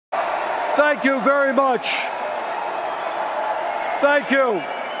Thank you very much. Thank you.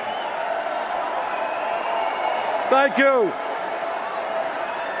 Thank you.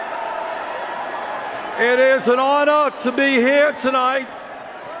 It is an honor to be here tonight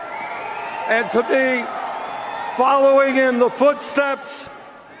and to be following in the footsteps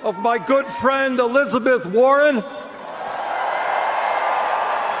of my good friend Elizabeth Warren,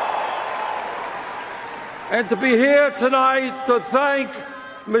 and to be here tonight to thank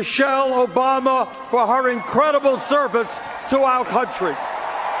Michelle Obama for her incredible service to our country.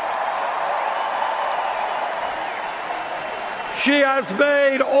 She has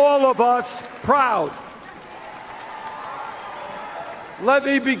made all of us proud. Let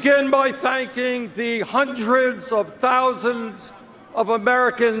me begin by thanking the hundreds of thousands of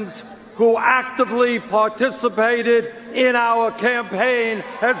Americans who actively participated in our campaign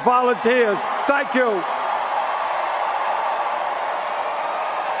as volunteers. Thank you.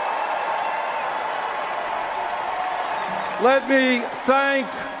 Let me thank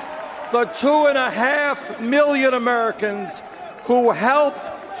the 2.5 million Americans who helped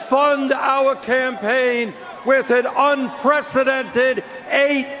fund our campaign with an unprecedented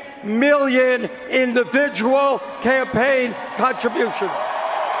 8 million individual campaign contributions.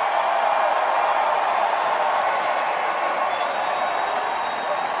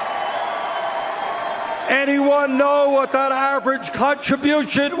 Anyone know what that average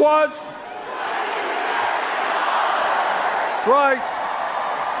contribution was? Right,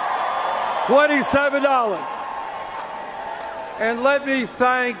 $27. And let me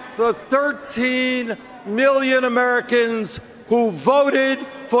thank the 13 million Americans who voted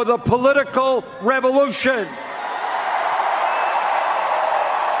for the political revolution.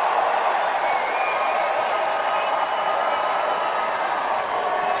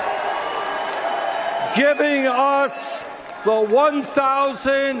 Giving us the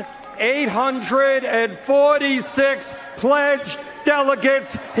 1,846 pledged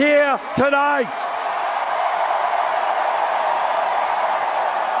delegates here tonight.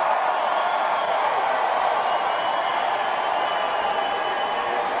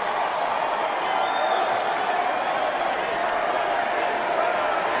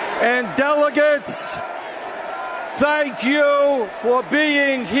 And delegates, thank you for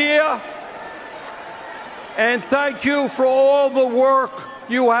being here, and thank you for all the work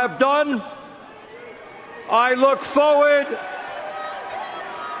you have done. I look forward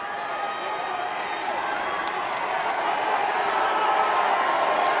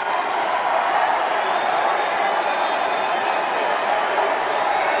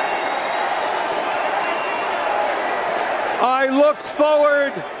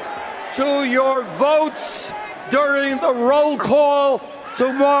to your votes during the roll call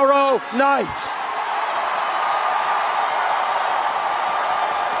tomorrow night.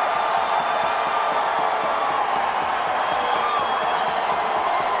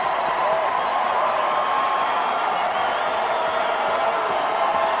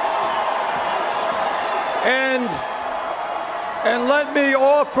 And let me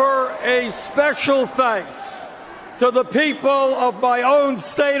offer a special thanks to the people of my own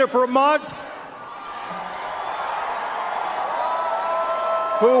state of Vermont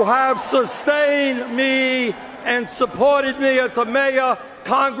who have sustained me and supported me as a mayor,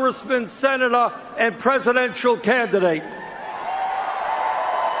 congressman, senator, and presidential candidate.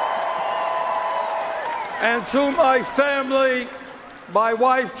 And to my family, my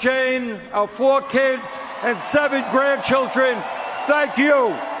wife Jane, our 4 kids, and 7 grandchildren, thank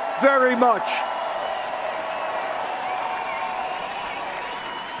you very much.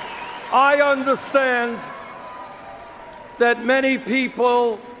 I understand that many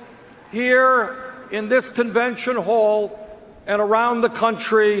people here in this convention hall and around the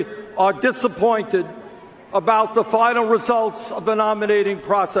country are disappointed about the final results of the nominating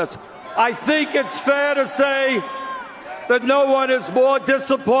process. I think it's fair to say that no one is more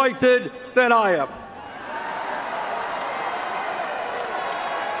disappointed than I am.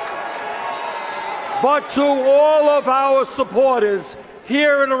 But to all of our supporters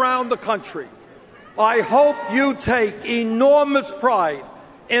here and around the country, I hope you take enormous pride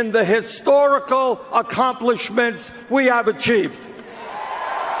in the historical accomplishments we have achieved.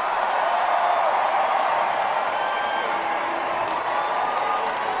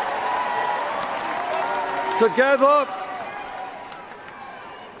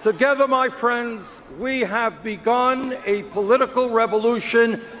 Together, my friends, we have begun a political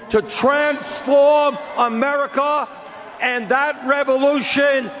revolution to transform America, and that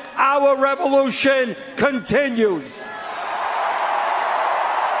revolution, our revolution, continues.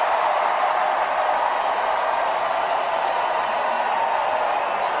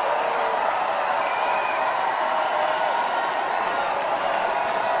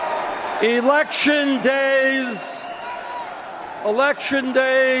 Election days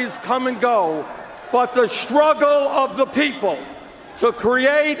come and go, but the struggle of the people to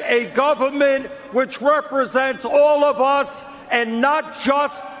create a government which represents all of us and not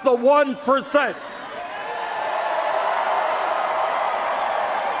just the 1%.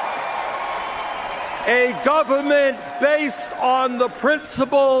 A government based on the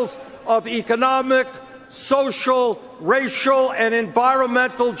principles of economic, social, racial, and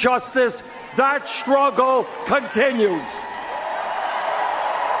environmental justice. That struggle continues.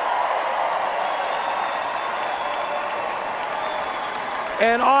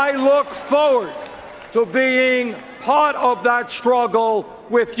 And I look forward to being part of that struggle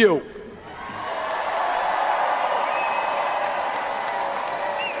with you.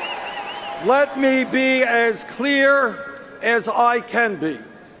 Let me be as clear as I can be.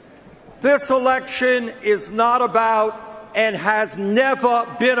 This election is not about and has never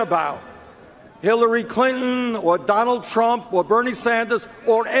been about Hillary Clinton or Donald Trump or Bernie Sanders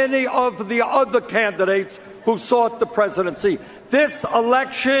or any of the other candidates who sought the presidency. This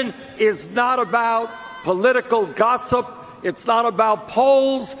election is not about political gossip. It's not about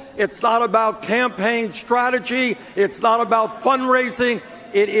polls. It's not about campaign strategy. It's not about fundraising.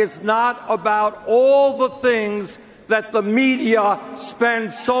 It is not about all the things that the media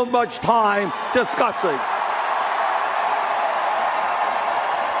spends so much time discussing.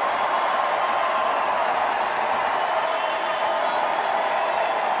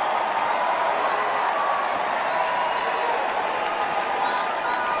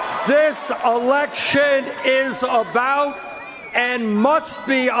 This election is about and must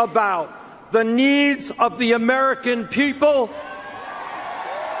be about the needs of the American people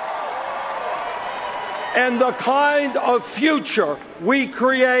and the kind of future we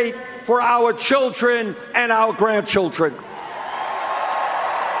create for our children and our grandchildren.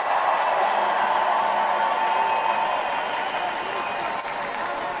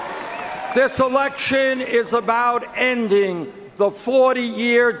 This election is about ending the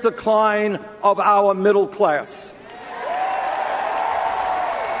 40-year decline of our middle class.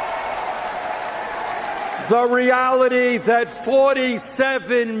 The reality that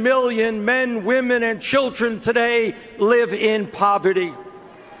 47 million men, women, and children today live in poverty.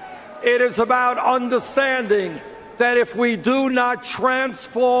 It is about understanding that if we do not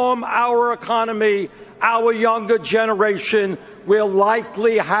transform our economy, our younger generation will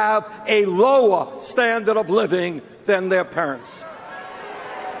likely have a lower standard of living than their parents.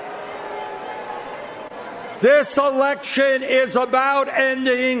 This election is about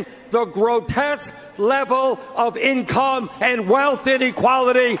ending the grotesque level of income and wealth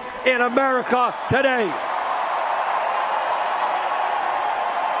inequality in America today.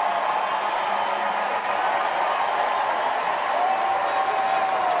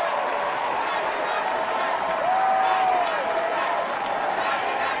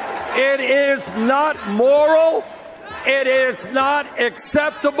 It is not moral, it is not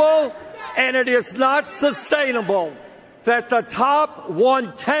acceptable, and it is not sustainable that the top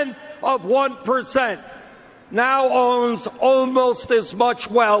 1/10 of 1% now owns almost as much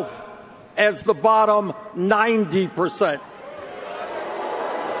wealth as the bottom 90%.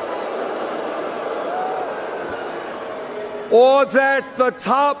 Or that the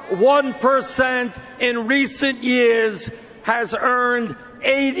top 1% in recent years has earned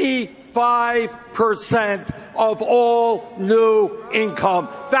 85% of all new income.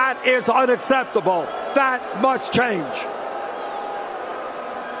 That is unacceptable. That must change.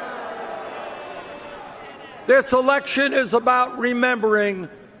 This election is about remembering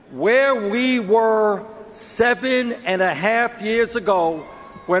where we were 7.5 years ago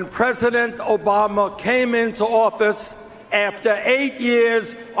when President Obama came into office after 8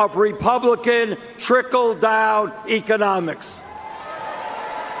 years of Republican trickle-down economics.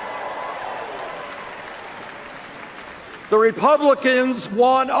 The Republicans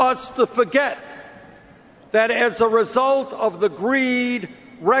want us to forget that as a result of the greed,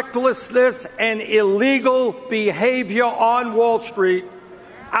 recklessness, and illegal behavior on Wall Street,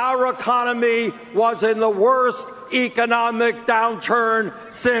 our economy was in the worst economic downturn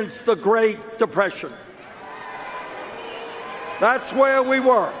since the Great Depression. That's where we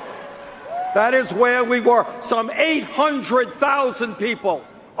were. That is where we were. Some 800,000 people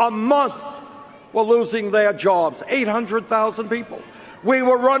a month were losing their jobs. 800,000 people. We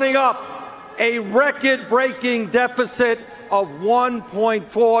were running up a record-breaking deficit of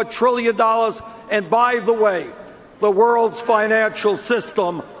 $1.4 trillion. And by the way, the world's financial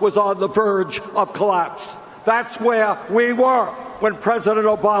system was on the verge of collapse. That's where we were when President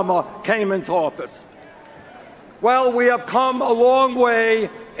Obama came into office. Well, we have come a long way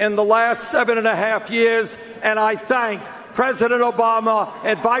in the last 7.5 years, and I thank President Obama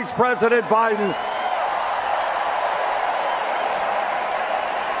and Vice President Biden.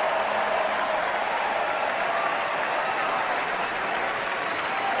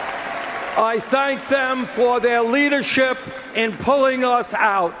 I thank them for their leadership in pulling us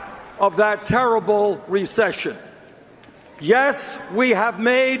out of that terrible recession. Yes, we have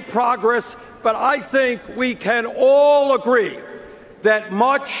made progress, but I think we can all agree that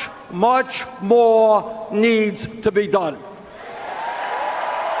much, much more needs to be done.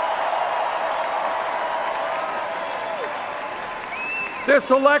 This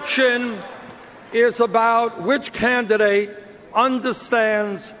election is about which candidate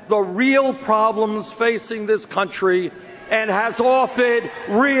understands the real problems facing this country and has offered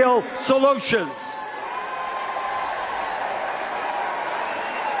real solutions.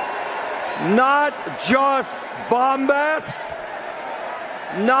 Not just bombast,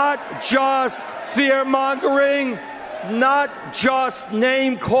 not just fear-mongering, not just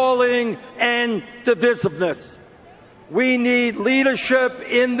name-calling and divisiveness. We need leadership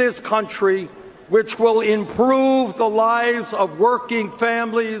in this country which will improve the lives of working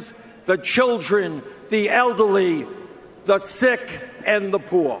families, the children, the elderly, the sick, and the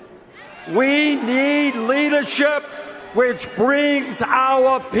poor. We need leadership which brings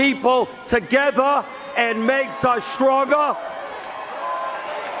our people together and makes us stronger.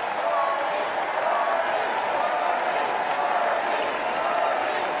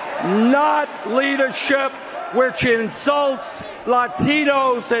 Not leadership which insults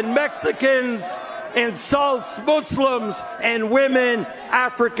Latinos and Mexicans, insults Muslims and women,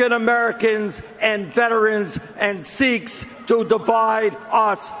 African Americans and veterans, and seeks to divide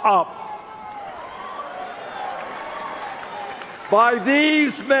us up. By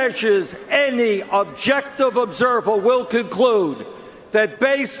these measures, any objective observer will conclude that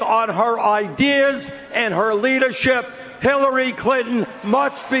based on her ideas and her leadership, Hillary Clinton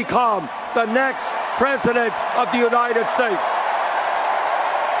must become the next President of the United States.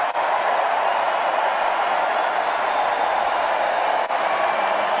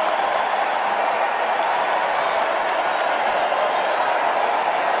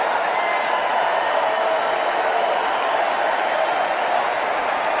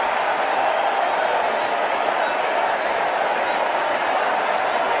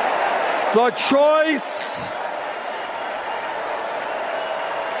 The choice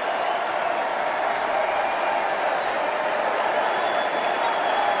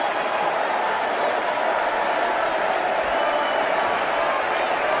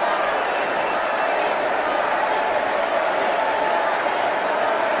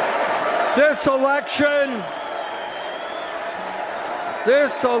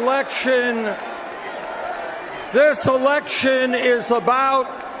This election is about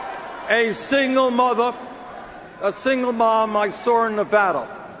a single mother, a single mom I saw in Nevada,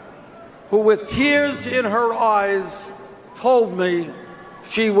 who with tears in her eyes told me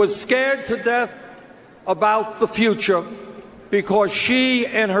she was scared to death about the future because she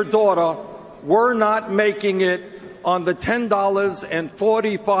and her daughter were not making it on the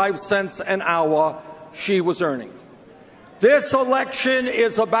 $10.45 an hour she was earning. This election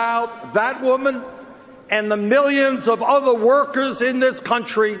is about that woman and the millions of other workers in this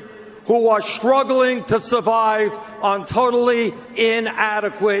country who are struggling to survive on totally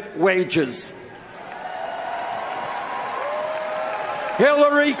inadequate wages.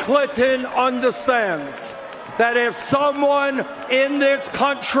 Hillary Clinton understands that if someone in this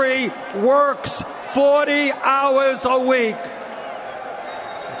country works 40 hours a week,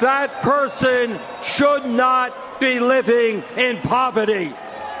 that person should not be living in poverty.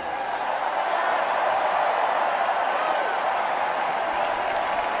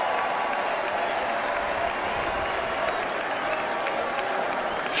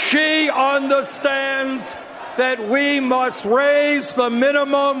 She understands that we must raise the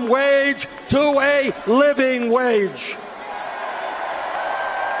minimum wage to a living wage.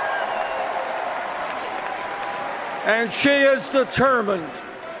 And she is determined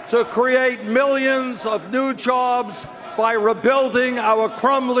to create millions of new jobs by rebuilding our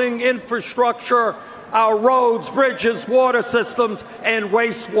crumbling infrastructure, our roads, bridges, water systems, and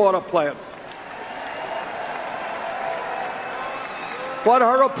wastewater plants. But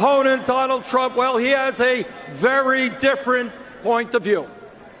her opponent, Donald Trump, well, he has a very different point of view.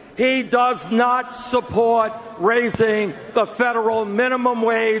 He does not support raising the federal minimum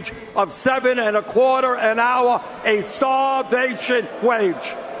wage of $7.25 an hour, a starvation wage.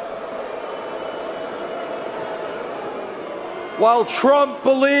 While Trump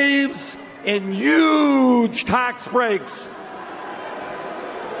believes in huge tax breaks,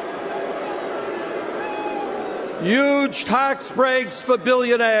 huge tax breaks for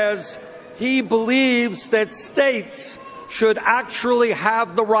billionaires, he believes that states should actually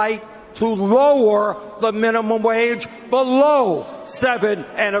have the right to lower the minimum wage below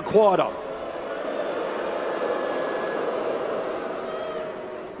 7.25.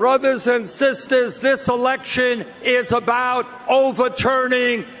 Brothers and sisters, this election is about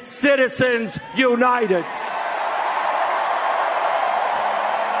overturning Citizens United.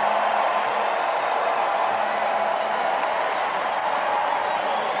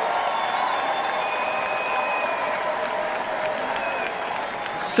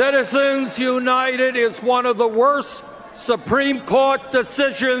 Citizens United is one of the worst Supreme Court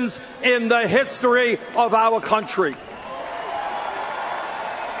decisions in the history of our country.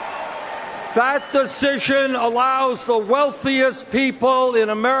 That decision allows the wealthiest people in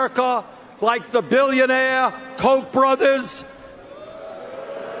America, like the billionaire Koch brothers,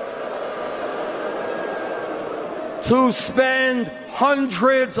 to spend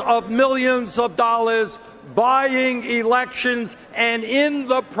hundreds of millions of dollars buying elections and in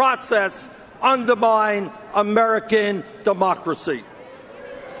the process undermine American democracy.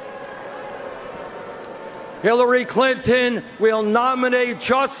 Hillary Clinton will nominate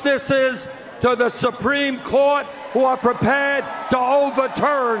justices to the Supreme Court who are prepared to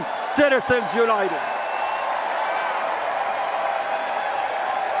overturn Citizens United.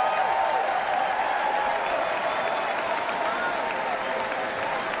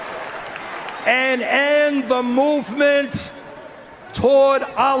 And end the movement toward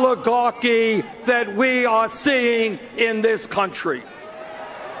oligarchy that we are seeing in this country.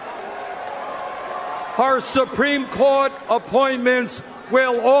 Her Supreme Court appointments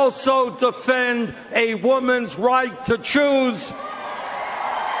will also defend a woman's right to choose,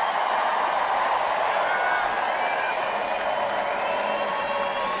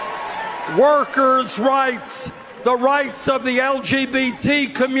 workers' rights, the rights of the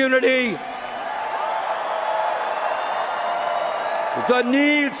LGBT community, the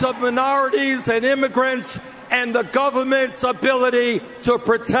needs of minorities and immigrants, and the government's ability to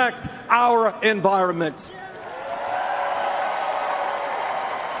protect our environment.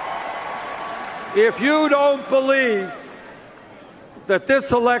 If you don't believe that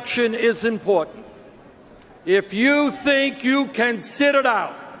this election is important, if you think you can sit it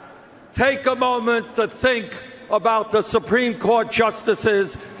out, take a moment to think about the Supreme Court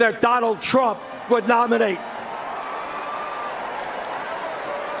justices that Donald Trump would nominate.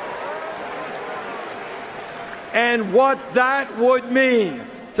 And what that would mean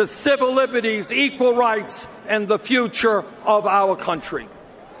to civil liberties, equal rights, and the future of our country.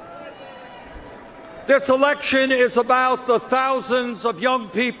 This election is about the thousands of young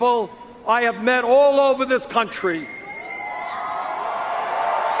people I have met all over this country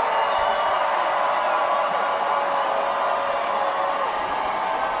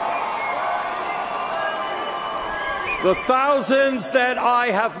the thousands that I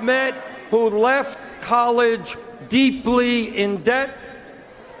have met who left college deeply in debt,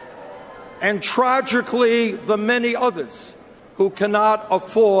 and tragically the many others who cannot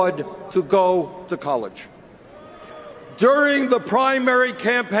afford to go to college. During the primary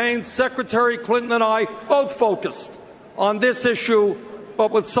campaign, Secretary Clinton and I both focused on this issue,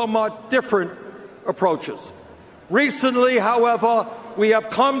 but with somewhat different approaches. Recently, however, we have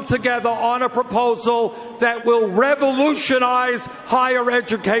come together on a proposal that will revolutionize higher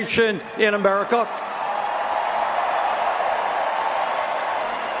education in America.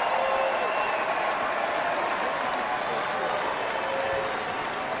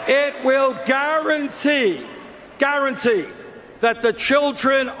 It will guarantee that the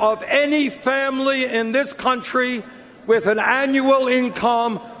children of any family in this country with an annual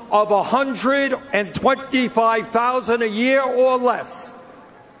income of $125,000 a year or less,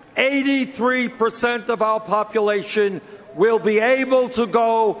 83% of our population will be able to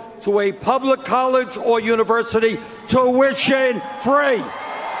go to a public college or university tuition free.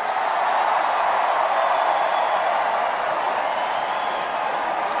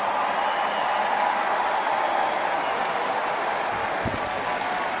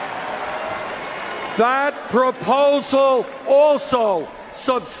 That proposal also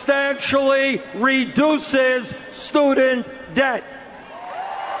substantially reduces student debt.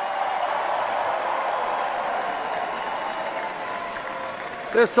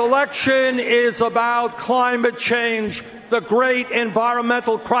 This election is about climate change, the great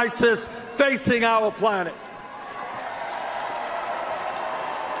environmental crisis facing our planet,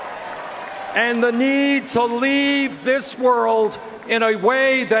 and the need to leave this world in a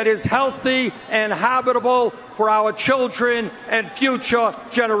way that is healthy and habitable for our children and future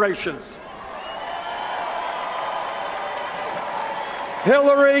generations.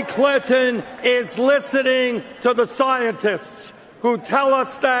 Hillary Clinton is listening to the scientists who tell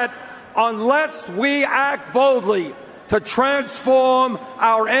us that unless we act boldly to transform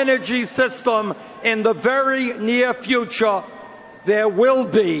our energy system in the very near future, there will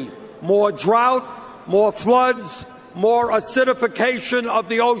be more drought, more floods, more acidification of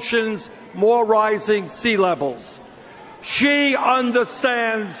the oceans, more rising sea levels. She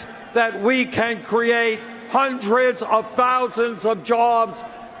understands that we can create hundreds of thousands of jobs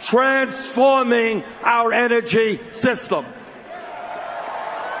transforming our energy system.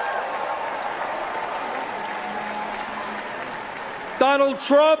 Donald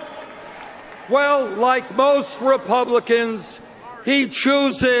Trump, well, like most Republicans, he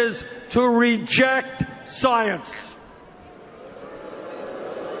chooses to reject science.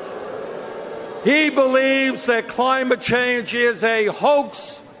 He believes that climate change is a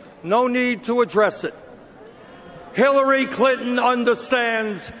hoax, no need to address it. Hillary Clinton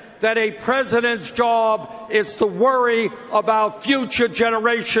understands that a president's job is to worry about future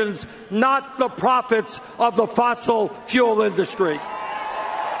generations, not the profits of the fossil fuel industry.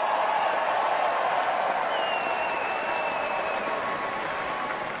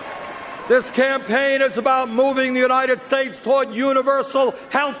 This campaign is about moving the United States toward universal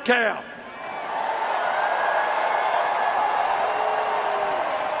health care.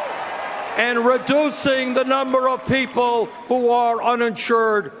 And reducing the number of people who are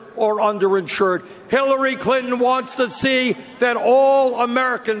uninsured or underinsured. Hillary Clinton wants to see that all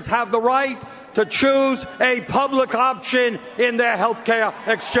Americans have the right to choose a public option in their health care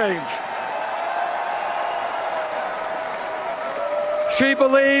exchange. She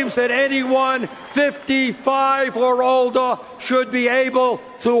believes that anyone 55 or older should be able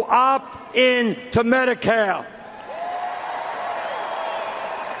to opt in to Medicare.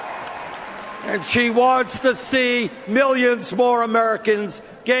 And she wants to see millions more Americans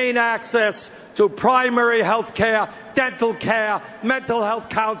gain access to primary health care, dental care, mental health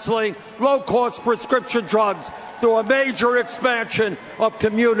counseling, low-cost prescription drugs through a major expansion of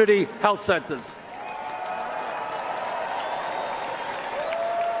community health centers.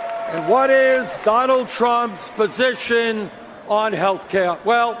 And what is Donald Trump's position on health care?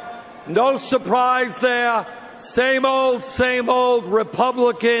 Well, no surprise there. Same old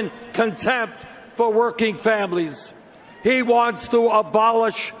Republican contempt for working families. He wants to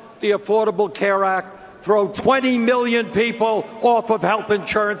abolish the Affordable Care Act, throw 20 million people off of health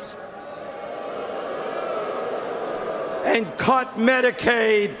insurance, and cut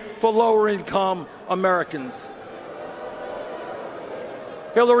Medicaid for lower-income Americans.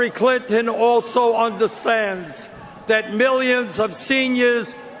 Hillary Clinton also understands that millions of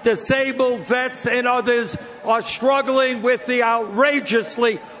seniors, disabled vets, and others are struggling with the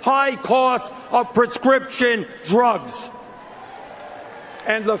outrageously high cost of prescription drugs.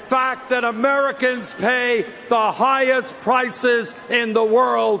 And the fact that Americans pay the highest prices in the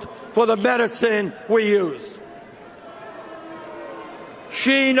world for the medicine we use.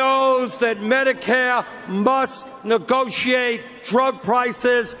 She knows that Medicare must negotiate drug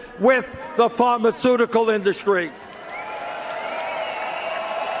prices with the pharmaceutical industry.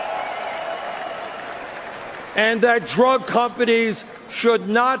 And that drug companies should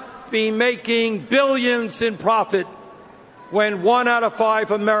not be making billions in profit when 1 out of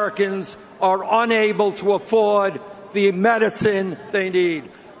 5 Americans are unable to afford the medicine they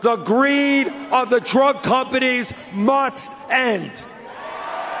need. The greed of the drug companies must end.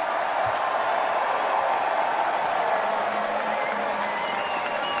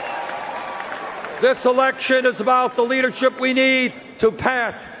 This election is about the leadership we need to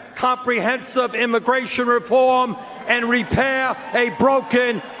pass comprehensive immigration reform and repair a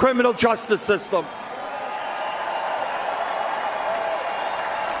broken criminal justice system.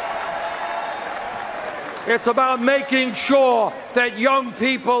 It's about making sure that young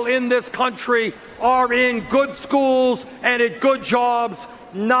people in this country are in good schools and at good jobs,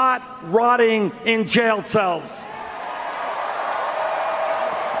 not rotting in jail cells.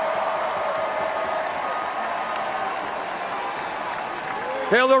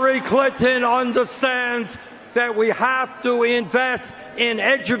 Hillary Clinton understands that we have to invest in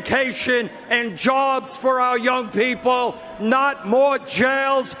education and jobs for our young people, not more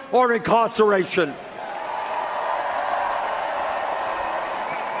jails or incarceration.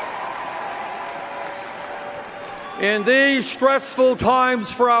 In these stressful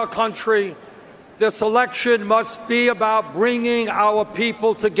times for our country, this election must be about bringing our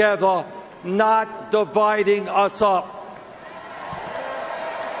people together, not dividing us up.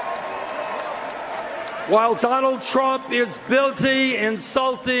 While Donald Trump is busy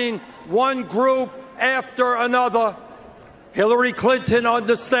insulting one group after another, Hillary Clinton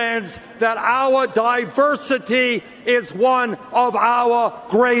understands that our diversity is one of our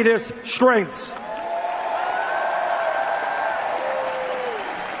greatest strengths.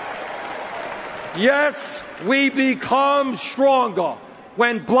 Yes, we become stronger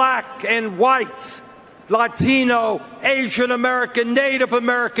when black and white, Latino, Asian American, Native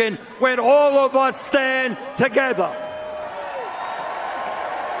American, when all of us stand together.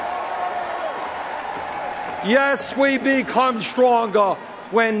 Yes, we become stronger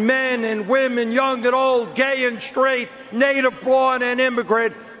when men and women, young and old, gay and straight, native-born and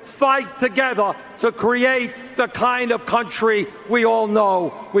immigrant, fight together to create the kind of country we all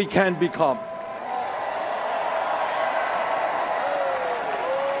know we can become.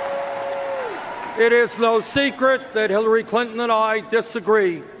 It is no secret that Hillary Clinton and I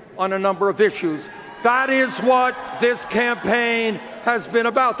disagree on a number of issues. That is what this campaign has been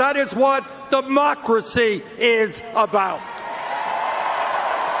about. That is what democracy is about.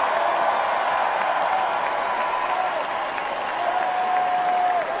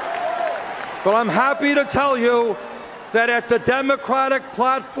 But I'm happy to tell you that at the Democratic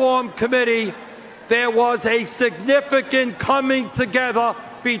Platform Committee, there was a significant coming together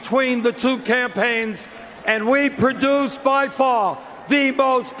between the two campaigns, and we produced by far the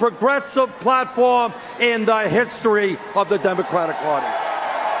most progressive platform in the history of the Democratic Party.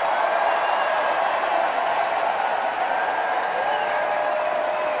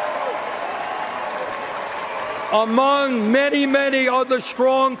 Among many, many other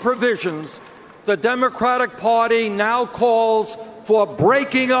strong provisions, the Democratic Party now calls for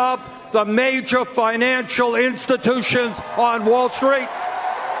breaking up the major financial institutions on Wall Street,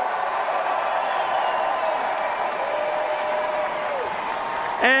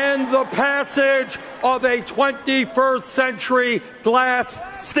 and the passage of a 21st Century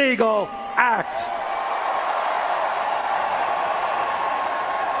Glass-Steagall Act.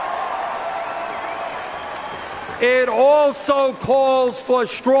 It also calls for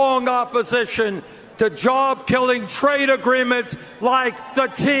strong opposition to job-killing trade agreements like the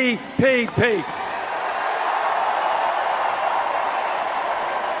TPP.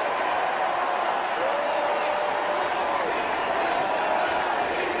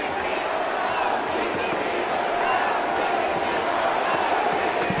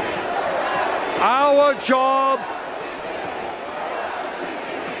 Our job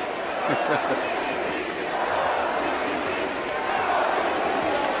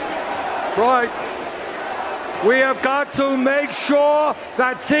right. We have got to make sure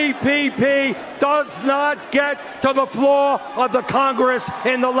that TPP does not get to the floor of the Congress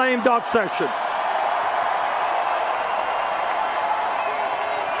in the lame duck session.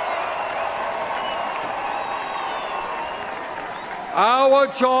 Our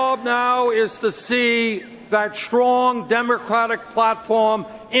job now is to see that strong Democratic platform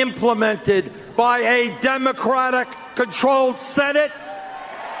implemented by a Democratic-controlled Senate,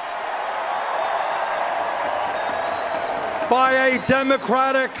 by a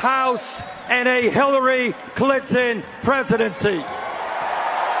Democratic House, and a Hillary Clinton presidency.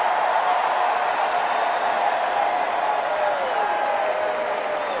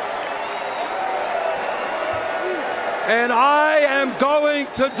 And I am going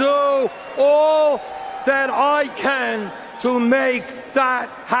to do all that I can to make that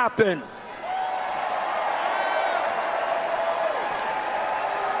happen.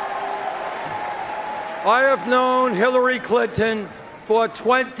 I have known Hillary Clinton for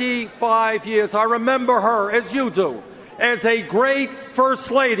 25 years. I remember her, as you do, as a great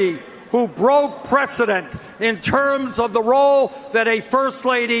First Lady who broke precedent in terms of the role that a First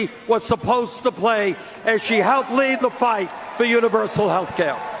Lady was supposed to play as she helped lead the fight for universal health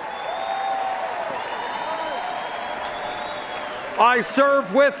care. I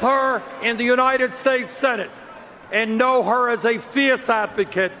served with her in the United States Senate and know her as a fierce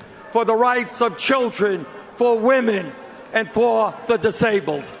advocate for the rights of children, for women, and for the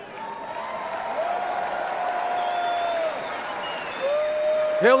disabled.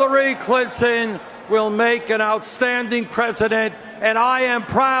 Hillary Clinton will make an outstanding president, and I am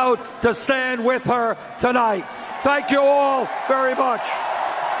proud to stand with her tonight. Thank you all very much.